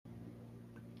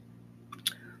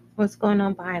What's going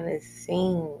on behind the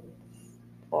scenes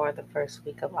for the first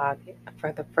week of August,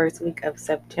 for the first week of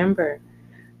September?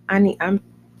 I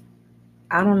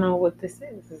don't know what this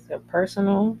is. Is it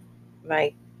personal?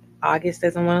 Like August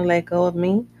doesn't want to let go of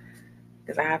me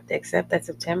because I have to accept that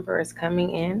September is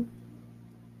coming in.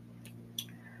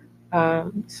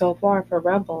 So far for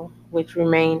Rebel, which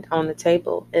remained on the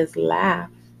table, is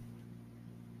laugh.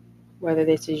 Whether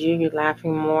this is you, you're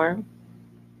laughing more.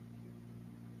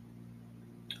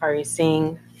 Are you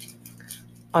seeing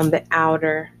on the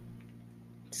outer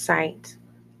sight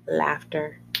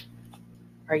laughter?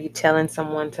 Are you telling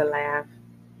someone to laugh?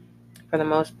 For the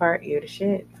most part, you're the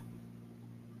shit.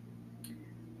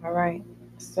 All right.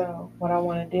 So, what I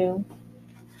want to do,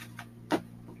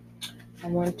 I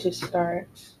want to start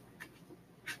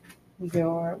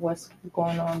your what's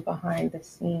going on behind the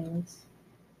scenes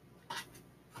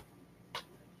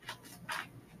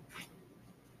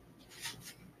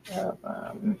of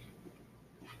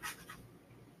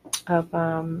of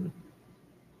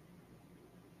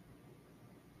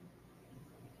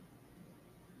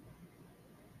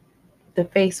the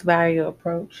face value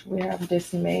approach. We have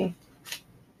dismay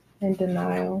and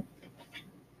denial,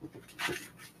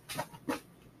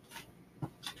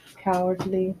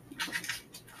 cowardly,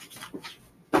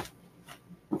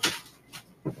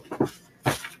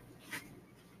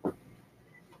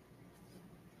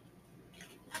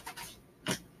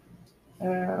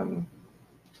 um,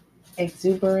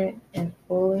 exuberant, and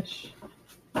foolish.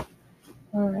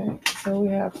 All right. So we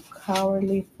have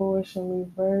cowardly, foolish in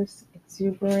reverse,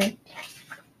 exuberant,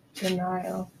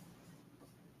 denial.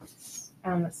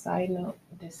 On a side note,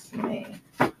 dismay.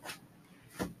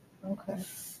 Okay.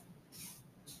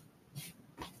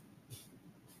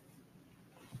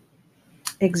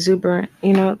 Exuberant.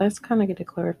 Let's kind of get a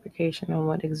clarification on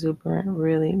what exuberant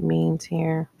really means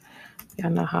here.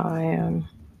 Y'all know how I am.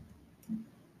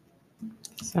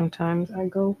 Sometimes I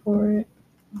go for it,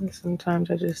 and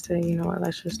sometimes I just say, you know what,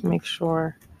 let's just make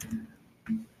sure.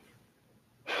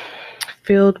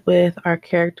 Filled with are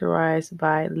characterized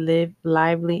by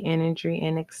lively energy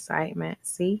and excitement.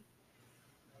 See?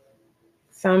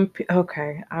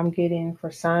 Okay, I'm getting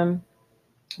for some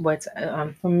what's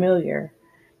unfamiliar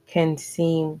can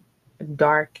seem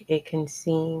dark. It can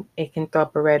throw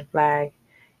up a red flag.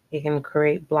 It can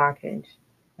create blockage,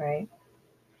 right?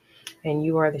 And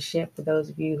you are the shit for those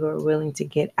of you who are willing to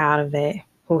get out of it,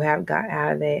 who have got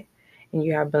out of it, and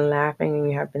you have been laughing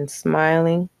and you have been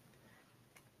smiling,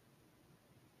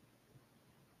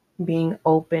 being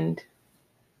opened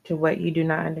to what you do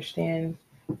not understand.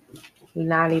 You're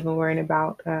not even worrying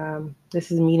about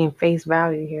this is meeting face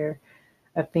value here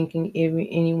of thinking if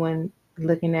anyone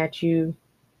looking at you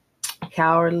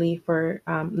cowardly for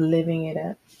living it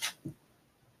up.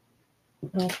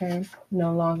 Okay,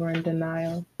 no longer in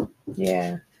denial.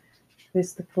 Yeah,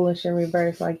 this the foolish in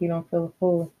reverse, like you don't feel a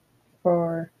fool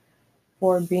for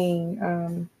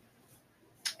being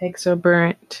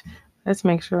exuberant. Let's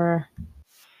make sure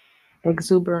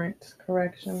exuberant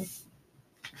correction.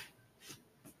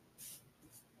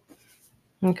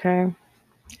 Okay,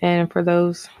 and for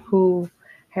those who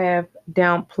have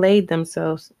downplayed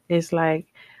themselves, it's like,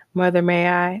 Mother, may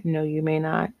I? No, you may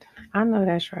not. I know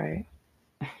that's right.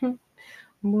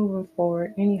 Moving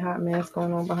forward, any hot mess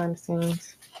going on behind the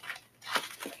scenes?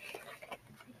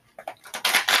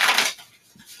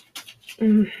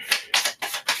 Mm.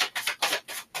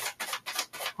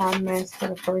 Hot mess for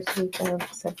the first week of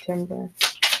September,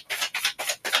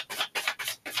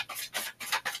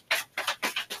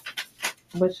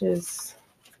 which is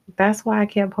that's why I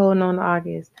kept holding on to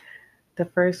August. The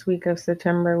first week of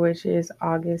September, which is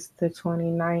August the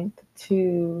 29th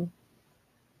to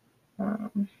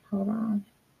hold on,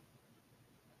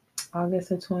 August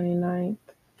the 29th.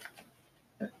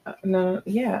 No,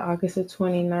 yeah, August the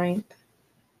 29th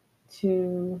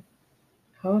to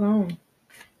hold on,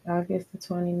 August the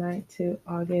 29th to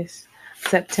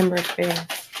September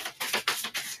 5th.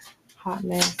 Hot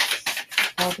mess.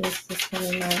 August the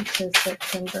 29th to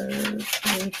September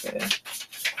 25th.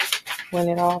 When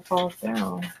it all falls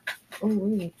down.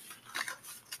 Ooh,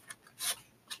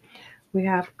 we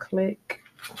have click.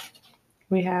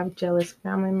 We have jealous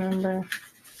family member.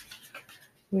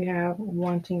 We have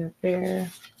wanting affair,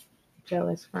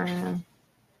 jealous friend,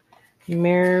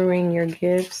 mirroring your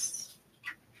gifts,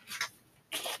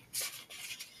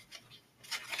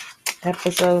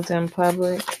 episodes in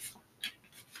public.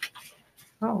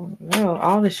 Oh no,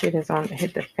 all the shit is on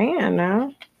hit the fan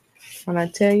now. When I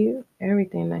tell you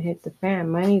everything that hit the fan,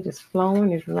 money just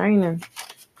flowing, it's raining.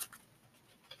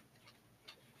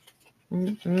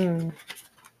 Mm-mm.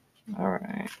 All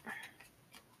right.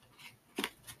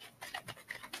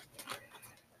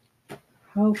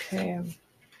 Okay.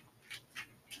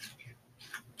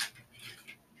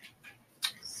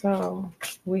 So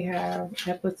we have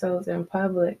episodes in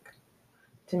public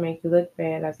to make you look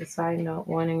bad. As a side note,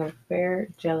 wanting a fair,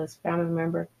 jealous family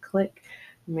member. Click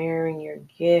mirroring your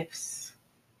gifts.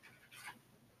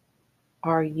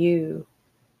 Are you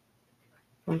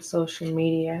from social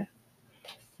media?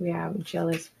 We have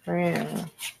jealous friend.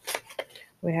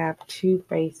 We have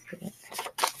two-faced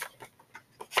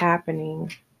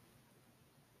happening.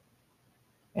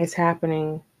 It's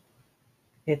happening.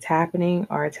 It's happening,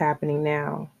 or it's happening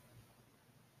now.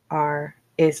 Or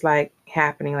it's like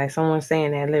happening. Like someone's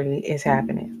saying that literally it's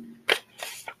happening.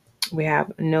 We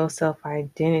have no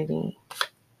self-identity.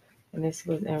 And this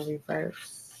was in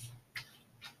reverse.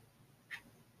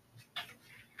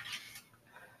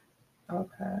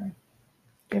 Okay.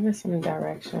 Give us some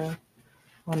direction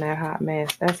on that hot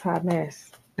mess. That's hot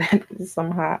mess. That is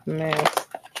some hot mess.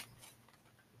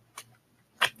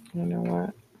 You know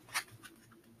what?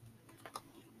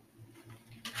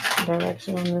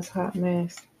 Direction on this hot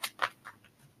mess.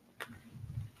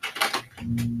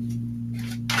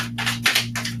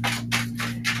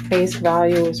 Face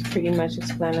value is pretty much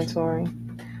explanatory.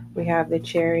 We have the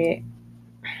Chariot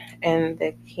and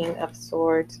the King of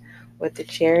Swords. With the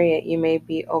Chariot, you may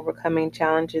be overcoming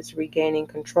challenges, regaining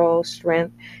control,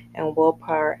 strength, and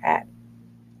willpower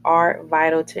are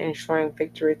vital to ensuring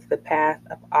victory through the path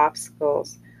of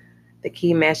obstacles. The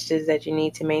key messages that you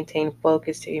need to maintain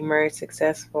focus to emerge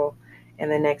successful in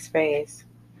the next phase.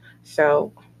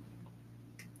 So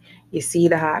you see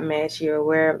the hot mess, you're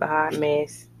aware of the hot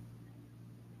mess,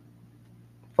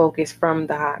 focus from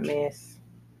the hot mess,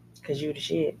 because you the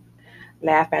shit.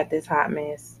 Laugh at this hot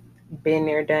mess. Been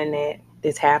there, done that.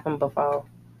 This happened before.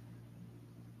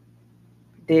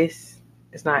 This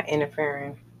is not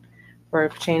interfering. We're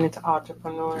pertaining to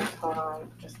entrepreneurs. Hold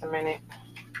on just a minute.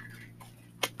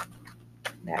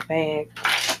 That bag.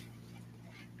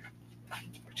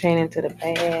 Pertaining to the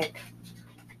bag.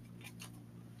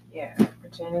 Yeah,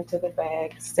 pertaining to the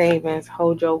bag. Savings.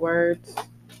 Hold your words.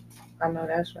 I know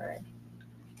that's right.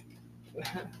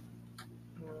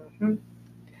 hmm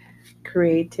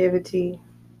Creativity.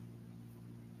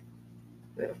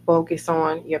 Focus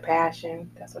on your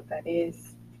passion. That's what that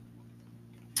is.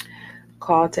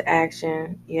 Call to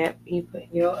action. Yep, you put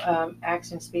your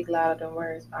actions speak louder than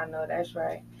words. I know that's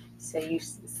right. Say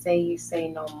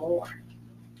no more.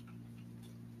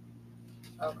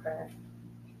 Okay.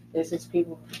 This is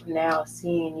people now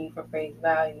seeing you for face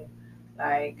value.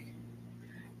 Like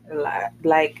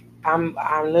I'm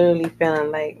literally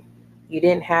feeling like you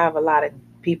didn't have a lot of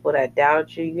people that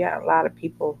doubted you. You had a lot of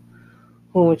people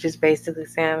who were just basically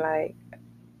saying like,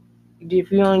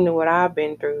 if you only knew what I've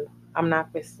been through, I'm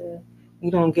not to.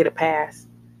 You don't get a pass,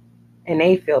 and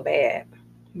they feel bad.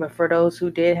 But for those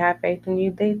who did have faith in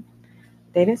you, they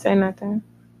didn't say nothing.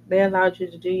 They allowed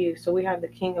you to do you. So we have the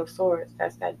King of Swords.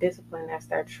 That's that discipline. That's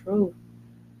that truth.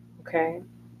 Okay.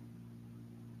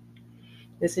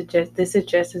 This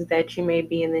suggests that you may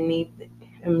be in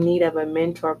need of a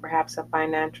mentor, perhaps a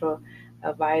financial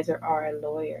advisor or a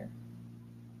lawyer.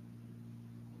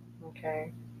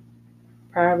 Okay.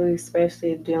 Probably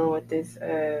especially dealing with this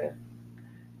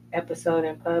episode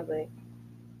in public.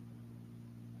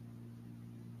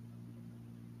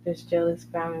 This jealous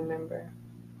family member.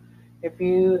 If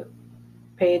you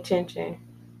pay attention,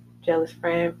 jealous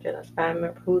friend, jealous family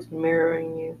member, who's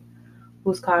mirroring you,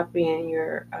 who's copying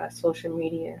your social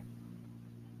media.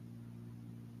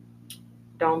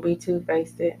 Don't be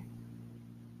two-faced.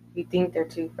 You think they're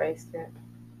two-faced.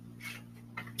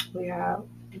 We have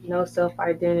no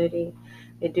self-identity.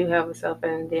 They do have a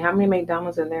self-identity. How many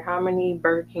McDonald's are there? How many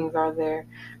Burger Kings are there?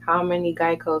 How many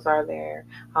Geicos are there?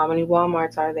 How many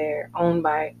Walmarts are there owned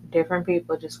by different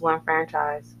people, just one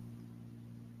franchise?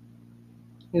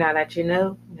 Now that you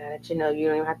know, you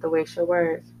don't even have to waste your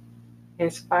words.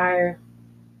 Inspire,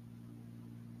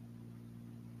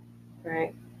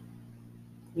 right?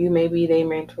 You may be their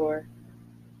mentor.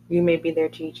 You may be their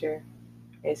teacher.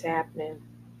 It's happening.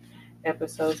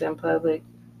 Episodes in public.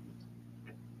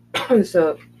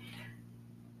 So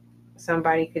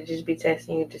somebody could just be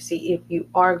testing you to see if you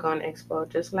are going to explode.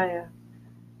 Just laugh.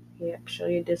 Yep, show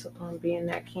your discipline being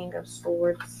that King of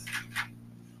Swords.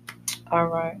 All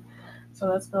right. So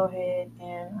let's go ahead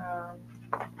and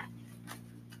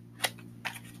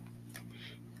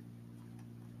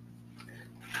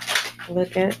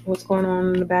look at what's going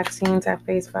on in the vaccines at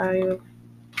face value.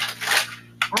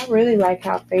 I really like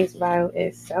how face value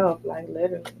itself, like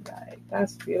literally, like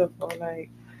that's beautiful.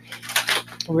 Like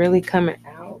really coming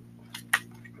out,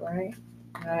 right?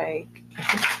 Like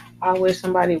I wish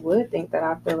somebody would think that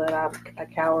I feel that I'm a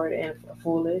coward and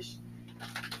foolish.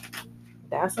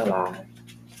 That's a lie.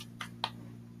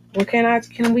 Well,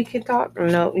 can we talk?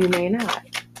 No, you may not.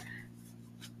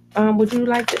 Would you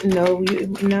like to? No.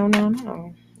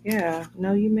 Yeah,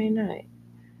 no, you may not.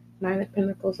 Nine of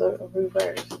Pentacles are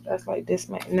reversed. That's like this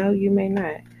man. No, you may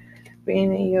not.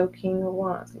 Being in your King of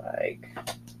Wands, like,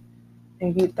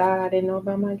 and you thought I didn't know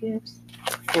about my gifts?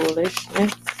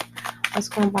 Foolishness. What's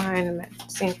going behind the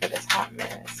scene for this hot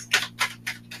mess?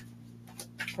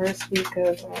 First week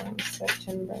of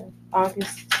September,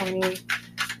 August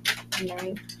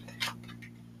 29th,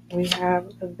 we have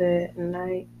the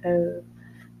Knight of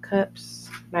Cups,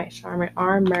 Knight Charming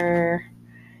Armor,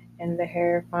 and the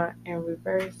Hierophant in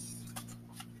reverse.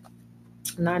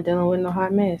 Not dealing with no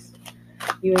hot mess.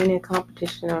 You ain't in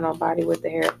competition on nobody with the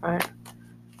Hierophant.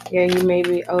 Yeah, you may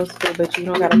be old school, but you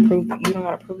don't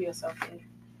gotta prove yourself yet.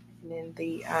 And then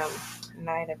the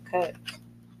Knight of Cups.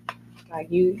 Like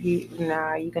you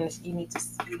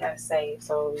gotta save.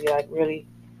 So you're like really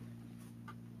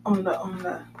on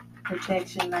the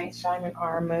protection, Knight Shining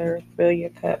Armor, fill your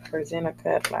cup, present a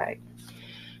cup, like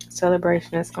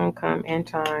celebration is gonna come in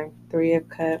time. Three of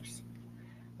Cups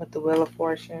with the Wheel of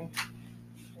Fortune.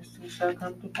 This shall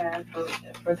come to pass.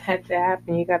 For that to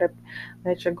happen, you gotta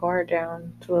let your guard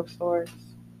down. Two of Swords.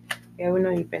 Yeah, we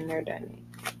know you've been there, done it.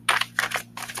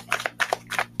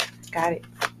 Got it.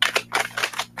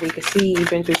 We can see you've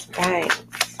been through some things.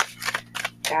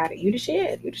 Got it. You the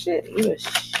shit. You the shit.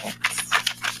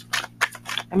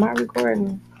 Am I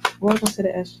recording? Welcome to the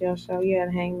SGL show. Yeah,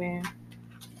 the Hangman.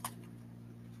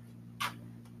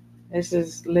 This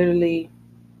is literally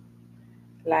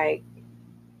like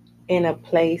in a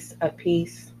place, a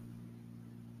peace.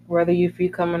 Whether if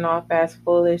you're coming off as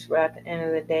foolish, but at the end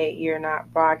of the day, you're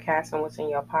not broadcasting what's in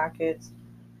your pockets,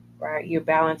 right? You're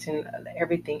balancing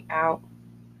everything out.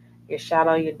 Your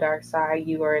shadow, your dark side.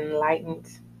 You are enlightened.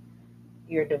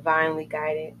 You're divinely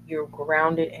guided. You're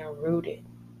grounded and rooted.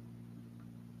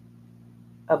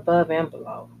 Above and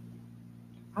below.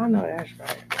 I know that's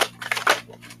right.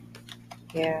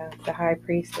 Yeah, the High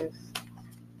Priestess.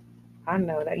 I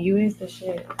know that you is the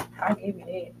shit. I'll give you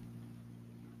that.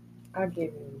 I'll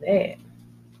give you that.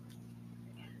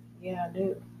 Yeah, I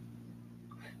do.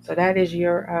 So that is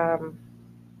your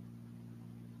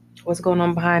what's going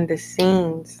on behind the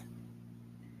scenes.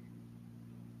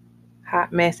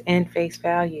 Hot mess and face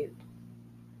value.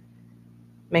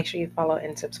 Make sure you follow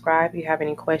and subscribe. If you have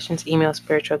any questions, email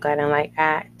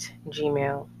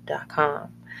spiritualguidinglight@gmail.com.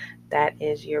 That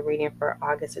is your reading for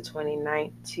August the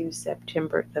 29th to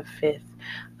September the 5th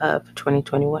of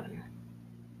 2021.